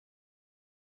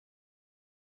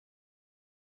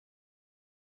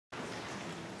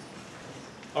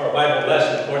Our Bible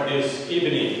lesson for this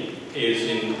evening is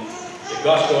in the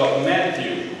Gospel of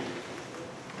Matthew.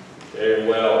 Very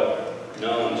well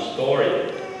known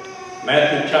story.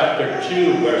 Matthew chapter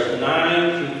 2, verse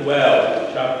 9 to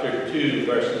 12. Chapter 2,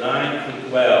 verse 9 to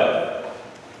 12.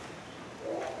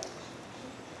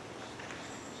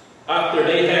 After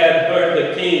they had heard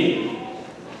the king,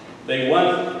 they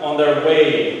went on their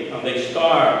way, and the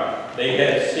star they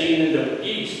had seen in the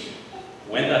east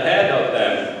went ahead of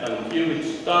them until it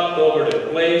stopped over the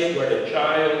place where the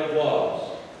child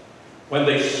was. When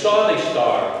they saw the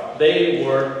star, they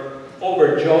were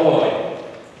overjoyed.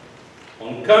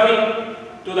 On coming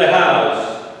to the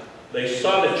house, they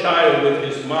saw the child with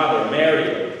his mother,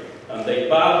 Mary, and they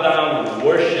bowed down and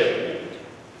worshipped him.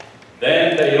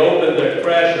 Then they opened their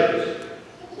treasures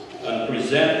and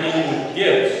presented him with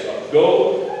gifts of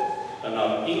gold and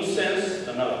of incense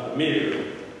and of myrrh.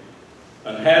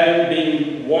 And having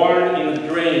been warned in a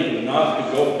dream not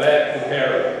to go back to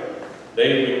Herod,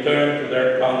 they returned to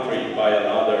their country by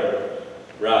another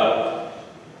route.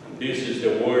 And this is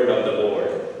the word of the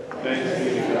Lord. Thanks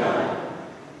be to God.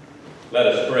 Let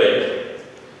us pray.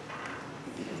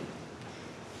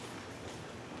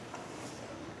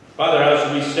 Father,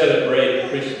 as we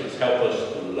celebrate Christmas, help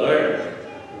us to learn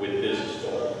with this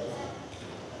story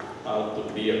how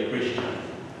to be a Christian,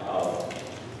 how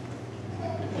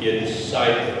to be a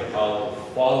disciple, how to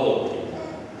follow Him.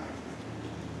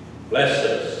 Bless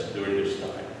us during this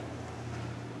time.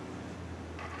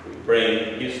 We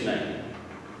pray in His name.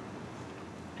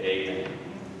 Amen.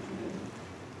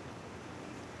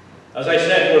 As I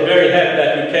said, we're very happy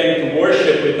that you came to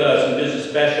worship with us in this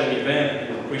special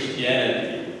event in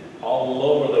Christianity all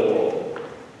over the world.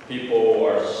 People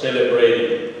are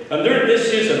celebrating. And during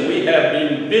this season, we have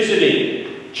been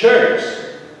visiting church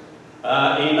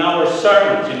in our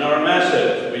sermons, in our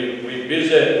message. We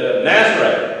visit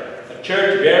Nazareth, a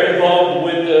church very involved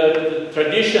with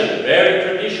tradition, very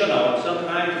traditional. And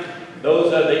sometimes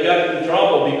those they got in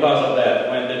trouble because of that.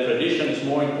 When the tradition is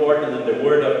more important than the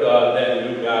Word of God, then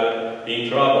you got in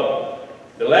trouble.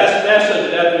 The last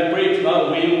message that we preached,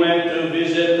 we went to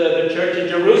visit the church in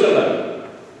Jerusalem.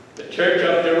 The Church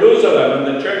of Jerusalem.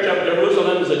 And the Church of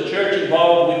Jerusalem is a church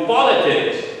involved with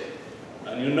politics.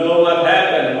 And you know what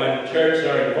happened when churches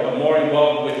are more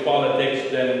involved with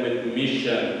politics than with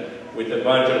mission, with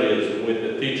evangelism, with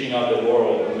the teaching of the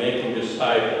world, making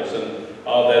disciples, and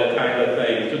all that kind of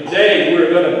thing. Today we're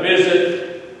going to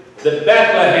visit the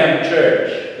Bethlehem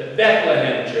Church. The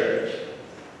Bethlehem Church.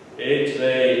 It's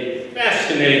a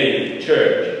fascinating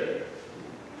church.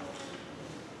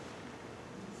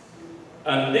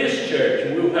 And this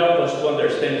church will help us to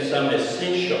understand some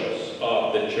essentials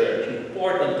of the church,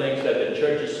 important things that the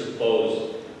church is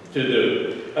supposed to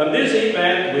do. And this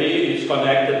event is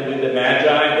connected with the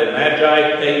Magi. The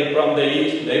Magi came from the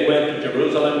east. They went to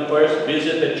Jerusalem first,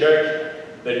 visit the church.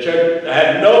 The church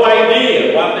had no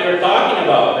idea what they were talking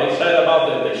about. They said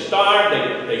about the star,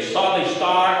 they saw the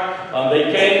star, and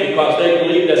they came because they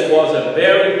believed this was a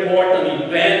very important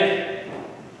event.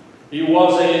 It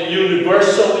was a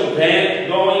universal event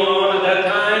going on at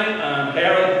that time, and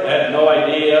Herod had no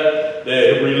idea.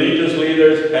 The religious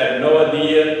leaders had no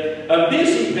idea. And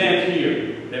this event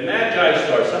here, the Magi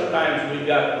story, sometimes we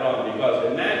got wrong because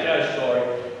the Magi story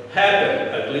happened,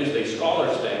 at least the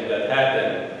scholars think that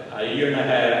happened a year and a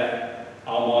half,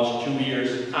 almost 2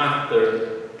 years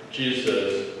after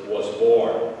Jesus was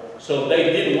born. So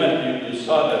they didn't went, you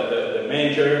saw the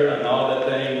manger and all the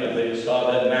thing, and they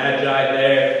saw the Magi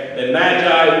there. The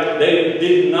Magi, they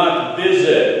did not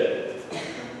visit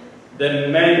the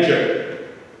manger.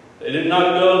 They did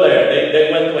not go there.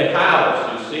 They went to a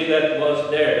house. You see that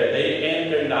was there, that they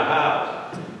entered the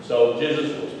house. So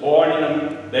Jesus was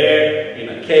born there in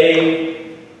a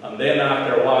cave. And then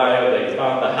after a while, they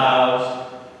found the house,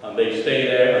 and they stayed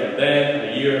there. And then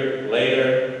a year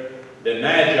later, the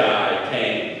Magi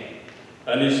came.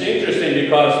 And it's interesting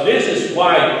because this is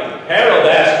why Herod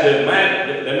asked the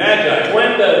Magi,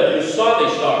 when you saw the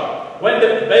star, when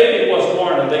the baby was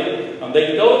born, and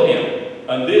they told him.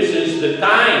 And this is the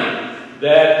time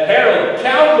that Herod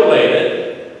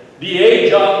calculated the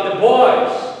age of the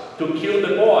boys, to kill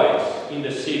the boys in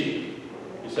the city.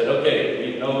 He said,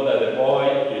 okay, we know that the boy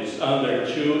is under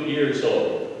 2 years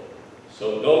old.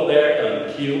 So go there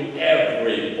and kill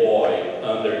every boy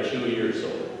under 2 years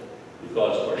old.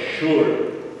 Because for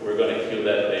sure, we're going to kill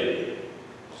that baby.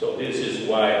 So this is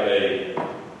why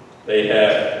they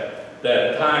have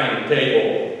that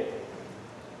timetable.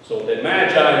 So the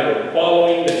Magi were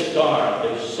following the star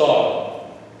they saw.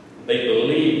 They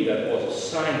believed that was a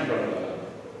sign from God.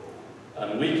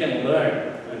 And we can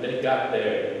learn when they got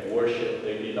there. worship,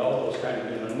 they did all those kind of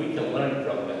things, and we can learn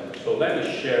from them. So let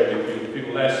me share with you a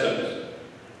few lessons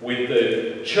with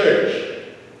the church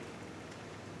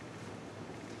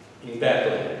in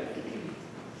Bethlehem.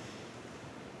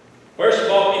 First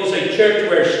of all, it's a church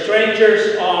where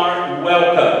strangers are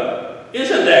welcome.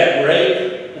 Isn't that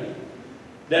great?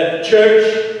 That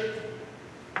church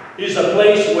is a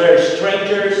place where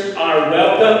strangers are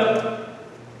welcome.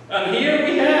 And here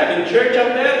we have in Church of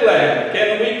Bethlehem.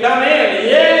 Can we come in?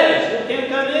 Yes, we can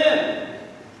come in.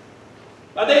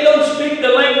 But they don't speak the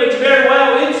language very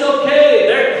well. It's okay.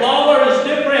 Their color is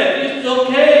different. It's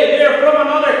okay. They're from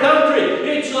another country.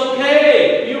 It's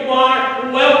okay. You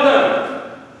are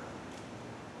welcome.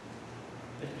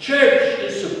 The church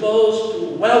is supposed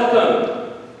to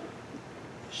welcome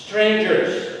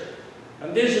strangers.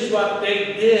 And this is what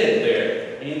they did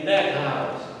there in that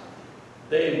house.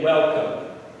 They welcomed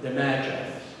the Magi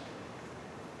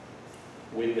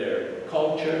with their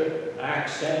culture,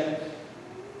 accent,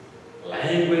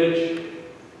 language.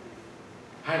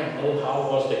 I don't know how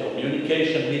was the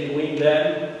communication between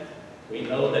them. We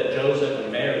know that Joseph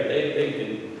and Mary, they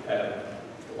didn't have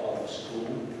a lot of school.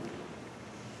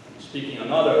 And speaking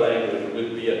another language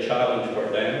would be a challenge for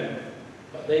them.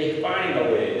 But they found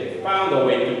a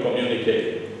way to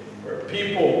communicate. Where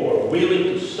people were willing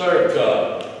to serve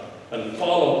God and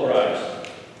follow Christ,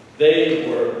 they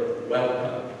were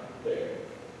welcome there.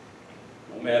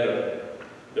 No matter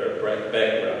their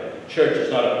background. Church is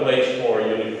not a place for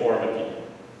uniformity.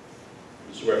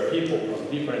 It's where people from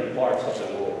different parts of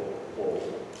the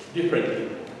world, different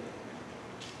people,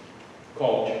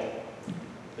 culture,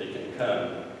 they can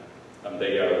come and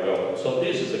they are welcome. So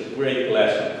this is a great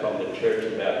lesson from the Church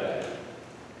of Bethlehem.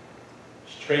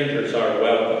 Strangers are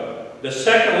welcome. The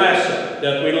second lesson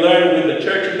that we learn with the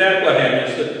Church of Bethlehem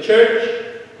is that church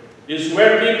is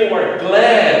where people are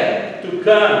glad to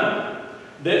come.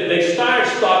 They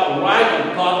stop right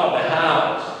on top of the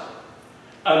house.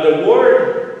 And the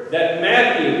word that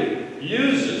Matthew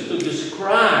uses to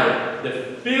describe the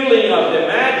feeling of the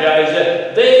Magi is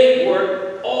that they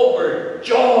were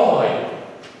overjoyed.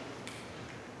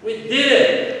 We did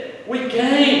it. We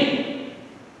came.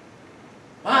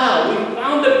 Wow, we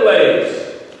found the place.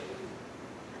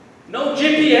 No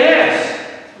GPS.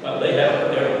 Well, they have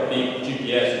their big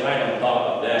GPS right on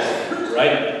top of that,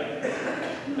 right?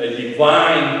 A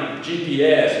divine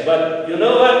GPS. But you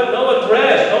know what? No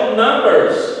address, no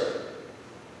numbers.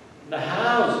 The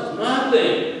house is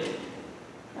nothing.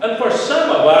 And for some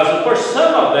of us, and for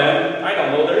some of them, I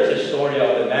don't know, there's a story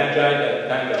of the Magi that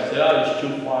kind of said, oh, it's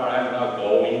too far, I'm not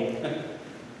going.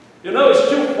 You know, it's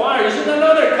too far, it's in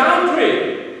another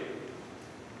country.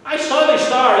 I saw the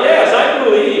star, yes, I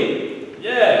believe.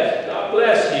 Yes, God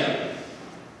bless him.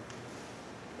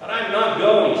 But I'm not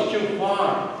going, it's too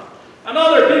far. And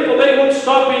other people, they would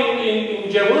stop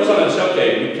in Jerusalem and say,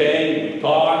 okay, we came, we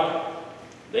talked.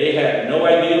 They had no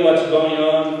idea what's going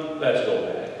on, let's go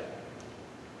back.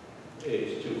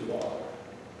 It's too far.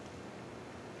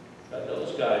 But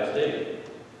those guys,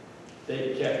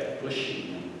 they kept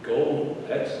pushing and going.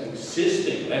 Let's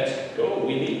insisting, let's go.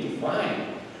 We need to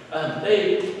find. And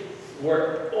they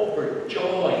were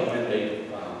overjoyed when they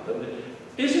found them.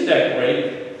 Isn't that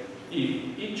great?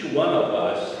 If each one of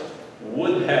us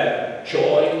would have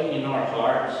joy in our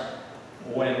hearts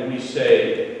when we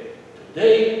say,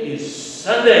 today is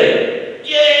Sunday.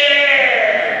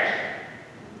 Yeah!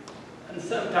 And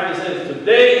sometimes it's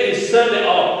today is Sunday.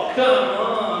 Oh, come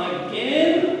on,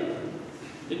 again?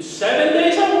 It's 7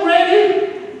 days already?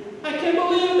 I can't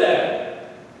believe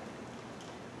that.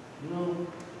 No.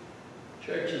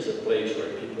 Church is a place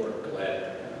where people are glad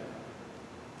to come.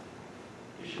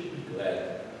 You should be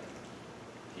glad.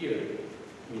 Here,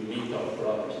 we meet our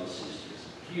brothers and sisters.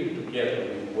 Here together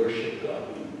we worship God.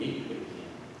 We meet with Him.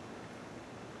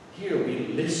 Here we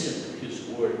listen to His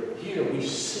Word. Here we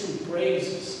sing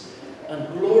praises and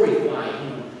glorify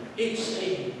Him. It's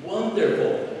a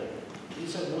wonderful thing.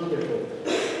 It's a wonderful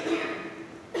thing.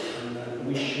 And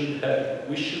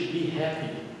we should be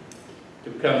happy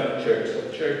to come to church.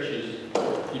 So churches,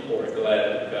 people are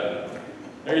glad to come.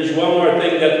 There is one more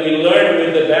thing that we learn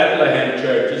with the Bethlehem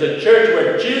church. It's a church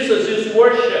where Jesus is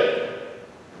worshipped.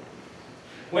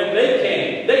 When they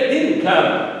came, they didn't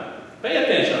come. Pay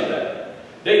attention to that.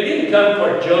 They didn't come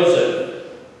for Joseph.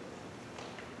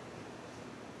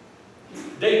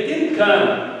 They didn't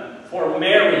come for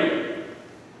Mary.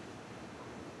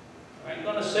 I'm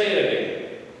going to say it again.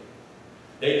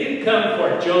 They didn't come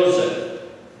for Joseph.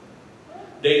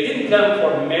 They didn't come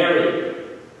for Mary.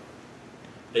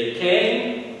 They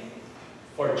came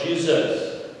for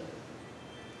Jesus.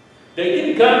 They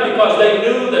didn't come because they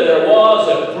knew that there was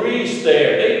a priest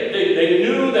there. They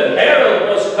knew that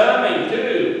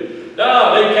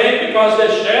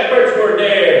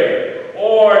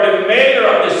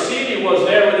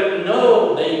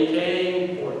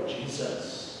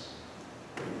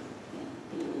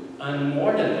And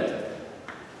more than that,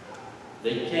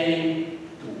 they came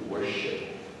to worship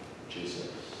Jesus.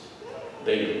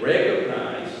 They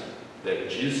recognized that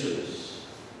Jesus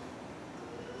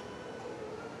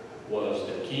was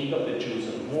the King of the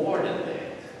Jews, and more than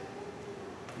that,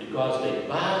 because they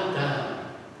bowed down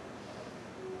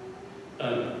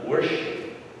and worshiped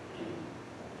Him.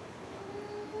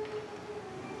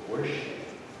 Worship.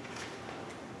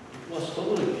 It was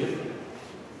totally different.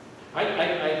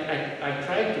 I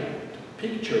tried to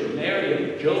picture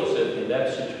Mary and Joseph in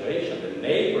that situation, the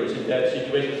neighbors in that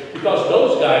situation, because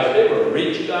those guys, they were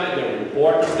rich guys, they were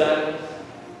important guys.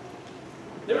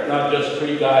 They were not just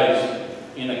three guys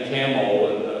in a camel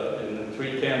and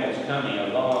 3 camels coming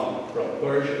along from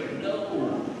Persia.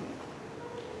 No.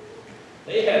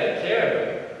 They had a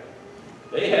caravan.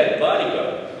 They had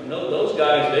bodyguards. You know, those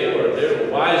guys, they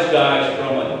were wise guys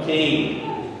from a king.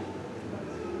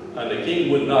 And the king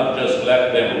would not just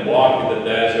let them walk in the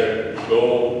desert,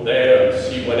 go there and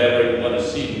see whatever you want to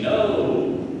see.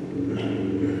 No.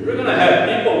 You're going to have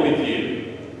people with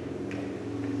you.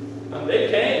 And they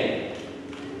came.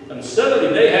 And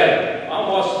suddenly they had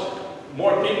almost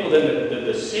more people than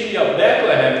the city of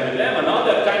Bethlehem with them, and all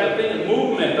that kind of thing, and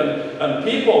movement, and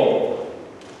people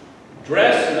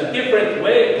dressed in a different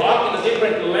way, talking a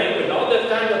different language, all that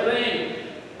kind of thing.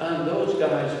 And those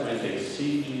guys, when they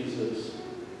see Jesus,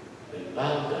 they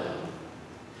bow down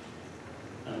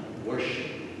and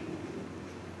worship.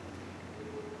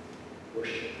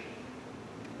 Worship.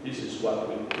 This is what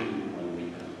we do when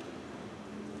we come.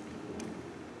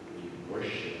 We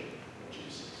worship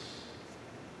Jesus.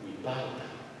 We bow down.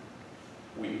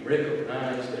 We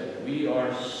recognize that we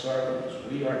are servants.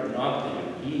 We are nothing,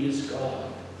 and He is God.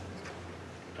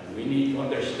 And we need to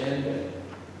understand that.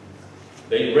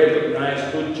 They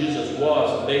recognized who Jesus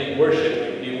was. They worshiped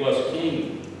Him. He was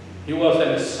King. He was the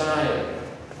Messiah.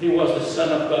 He was the Son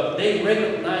of God. They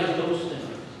recognized those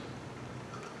things.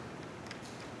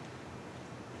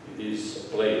 It is a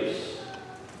place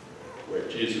where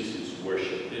Jesus is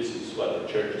worshipped. This is what the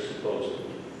church is supposed to be.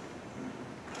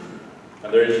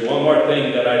 And there is one more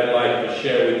thing that I'd like to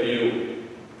share with you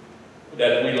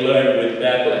that we learned with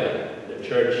Bethlehem, the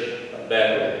Church of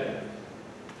Bethlehem.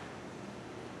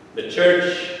 The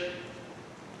Church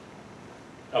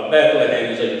of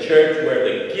Bethlehem is a church where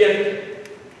the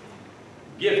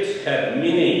gifts have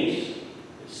meanings,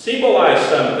 symbolize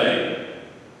something.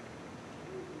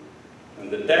 And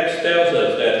the text tells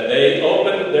us that they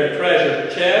opened their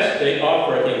treasure chest, they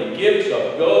offered Him gifts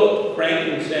of gold,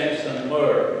 frankincense, and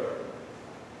myrrh.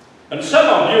 And some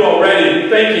of you already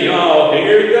thinking, oh,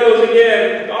 here he goes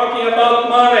again, talking about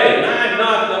money. No, I'm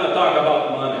not going to talk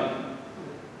about money.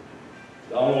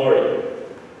 Don't worry.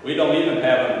 We don't even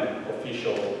have an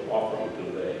official offering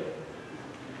today.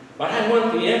 But I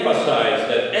want to emphasize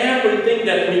that everything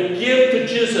that we give to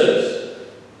Jesus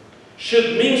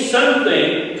should mean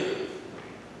something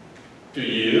to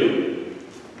you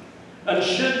and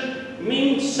should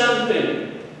mean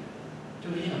something to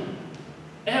Him.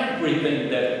 Everything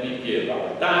that we give,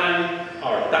 our time,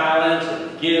 our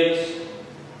talents, gifts,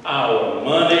 our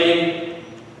money,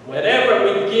 whatever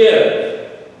we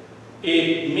give,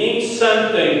 it means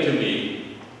something to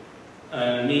me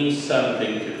and means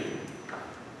something to you.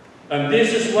 And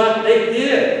this is what they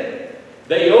did.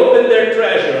 They opened their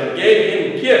treasure and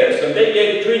gave Him gifts, and they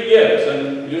gave 3 gifts,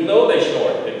 and you know the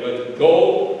story. They got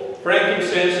gold,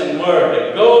 frankincense, and myrrh.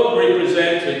 The gold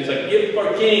represents, it's a gift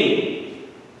for King.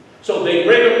 So they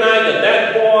recognized that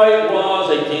that boy was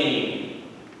a king.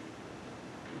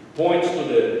 It points to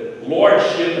the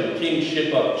lordship and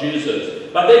kingship of Jesus.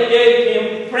 But they gave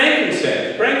Him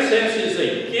frankincense. Frankincense is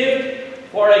a gift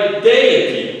for a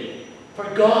deity, for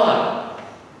God.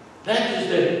 That is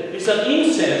it's an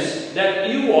incense that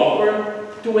you offer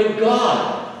to a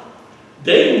God.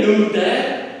 They knew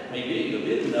that. Maybe you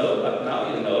didn't know, but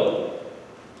now you know.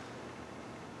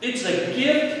 It's a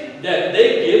gift that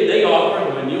they give, they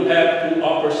offer. When you have to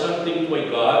offer something to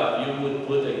a God, you would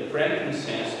put a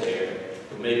frankincense there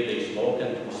to make the smoke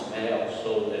and to smell,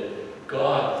 so that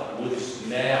God would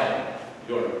smell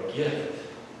your gift.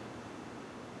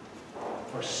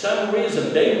 For some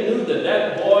reason, they knew that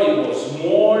that boy was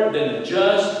more than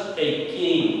just a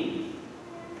king.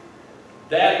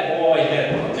 That boy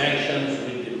had connections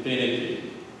with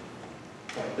divinity.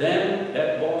 For them,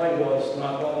 that boy was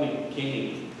not only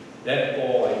king, that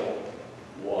boy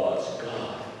was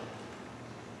God.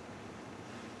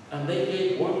 And they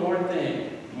gave one more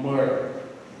thing, myrrh.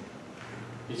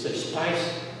 It's a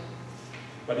spice,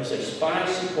 but it's a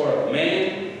spice for a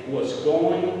man who was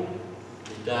going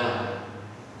to die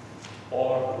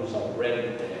or who's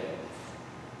already dead.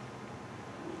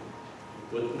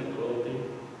 You put in the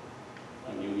clothing,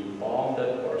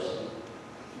 that person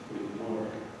with more.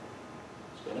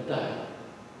 It's going to die.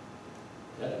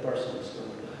 That person is going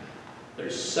to die.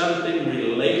 There's something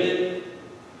related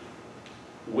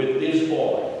with this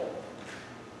boy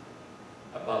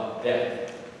about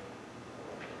death.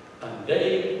 And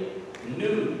they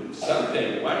knew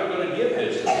something. Why are we going to give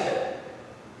this to him?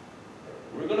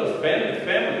 We're going to offend the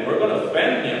family. We're going to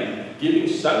offend him, giving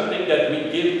something that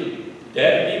we give to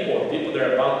dead people, or people that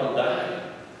are about to die.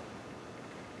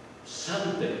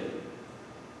 Something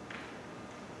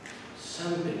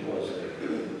was there.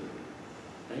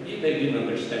 Maybe they didn't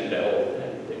understand the whole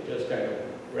thing. They just kind of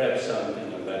read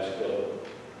something and let's go.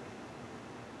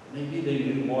 Maybe they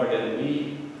knew more than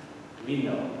we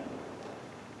know.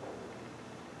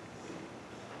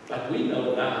 But we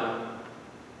know now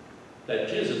that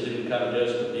Jesus didn't come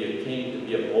just to be a king, to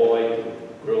be a boy, to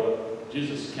grow up.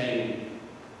 Jesus came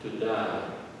to die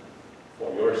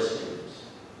for your sins,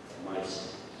 for my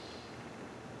sins.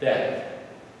 Death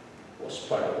was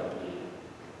part of the plan.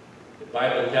 The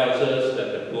Bible tells us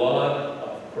that the blood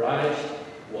of Christ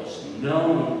was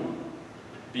known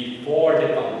before the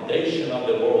foundation of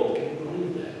the world. Can you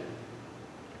believe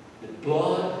that? The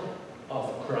blood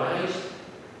of Christ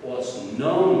was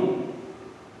known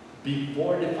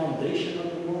before the foundation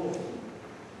of the world.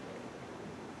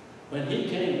 When he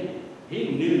came,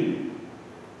 he knew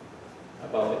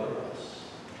about the cross.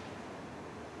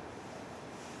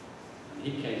 And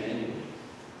he came anyway.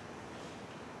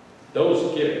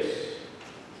 Those gifts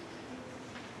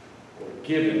were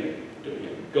given to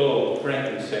him: gold,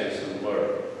 frankincense, and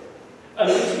myrrh. And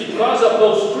it's because of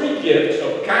those three gifts,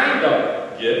 or kind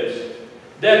of gifts,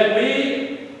 that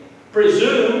we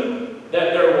presume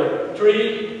that there were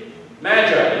three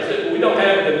magi. We don't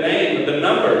have the name, the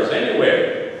numbers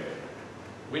anywhere.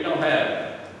 We don't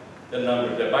have the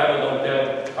numbers. The Bible don't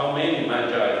tell how many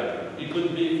magi. It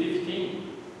could be 15.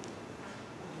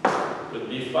 Could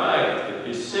be 5. Could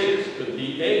be 6. Could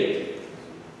be 8.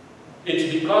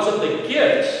 It's because of the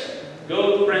gifts,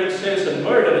 gold, frankincense, and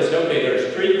myrrh, that they say, okay,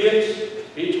 there's 3 gifts.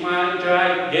 Each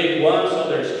magi gave 1, so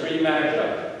there's 3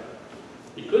 magi.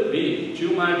 It could be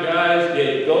 2 magi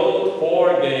gave gold,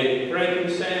 4 gave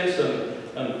frankincense,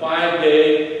 and 5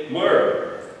 gave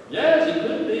myrrh. Yes, it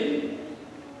could be.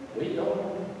 We don't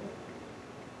know.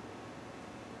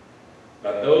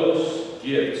 But those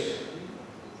gifts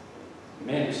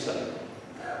meant something.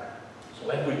 So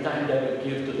every time that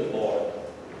you give to the Lord,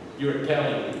 you're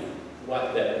telling him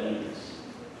what that means.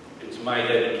 It's my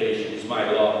dedication, it's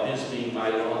my love, this being my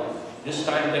love. This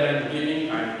time that I'm giving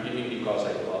because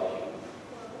I love you.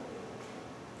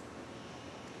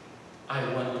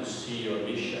 I want to see your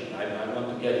mission. I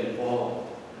want to get involved.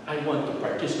 I want to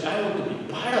participate. I want to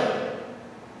be part of it.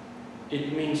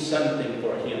 It means something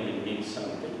for him. It means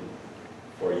something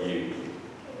for you.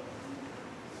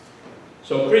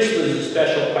 So Christmas is a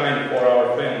special time for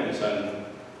our families, and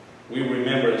we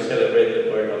remember and celebrate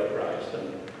the birth of Christ.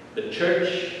 And the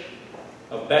Church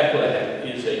of Bethlehem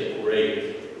is a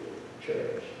great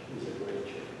church. It's a great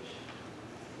church.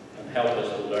 And help us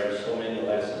to learn so many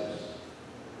lessons.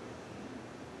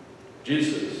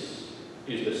 Jesus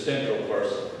is the central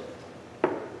person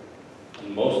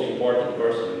and most important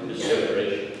person in this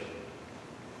celebration.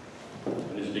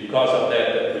 And it's because of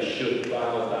that that we should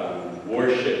bow down,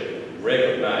 worship, and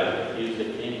recognize that he is the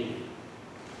King.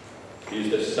 He is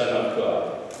the Son of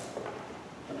God.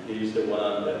 And he is the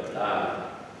one that died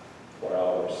for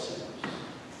our sins.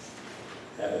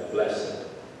 Have a blessed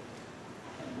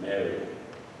and merry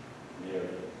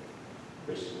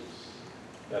Christmas.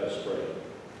 Let us pray.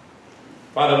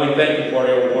 Father, we thank you for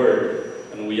your word,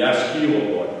 and we ask you, O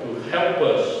Lord, to help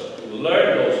us to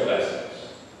learn those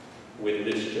lessons with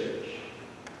this church.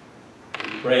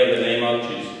 We pray in the name of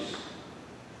Jesus.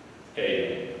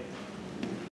 Amen.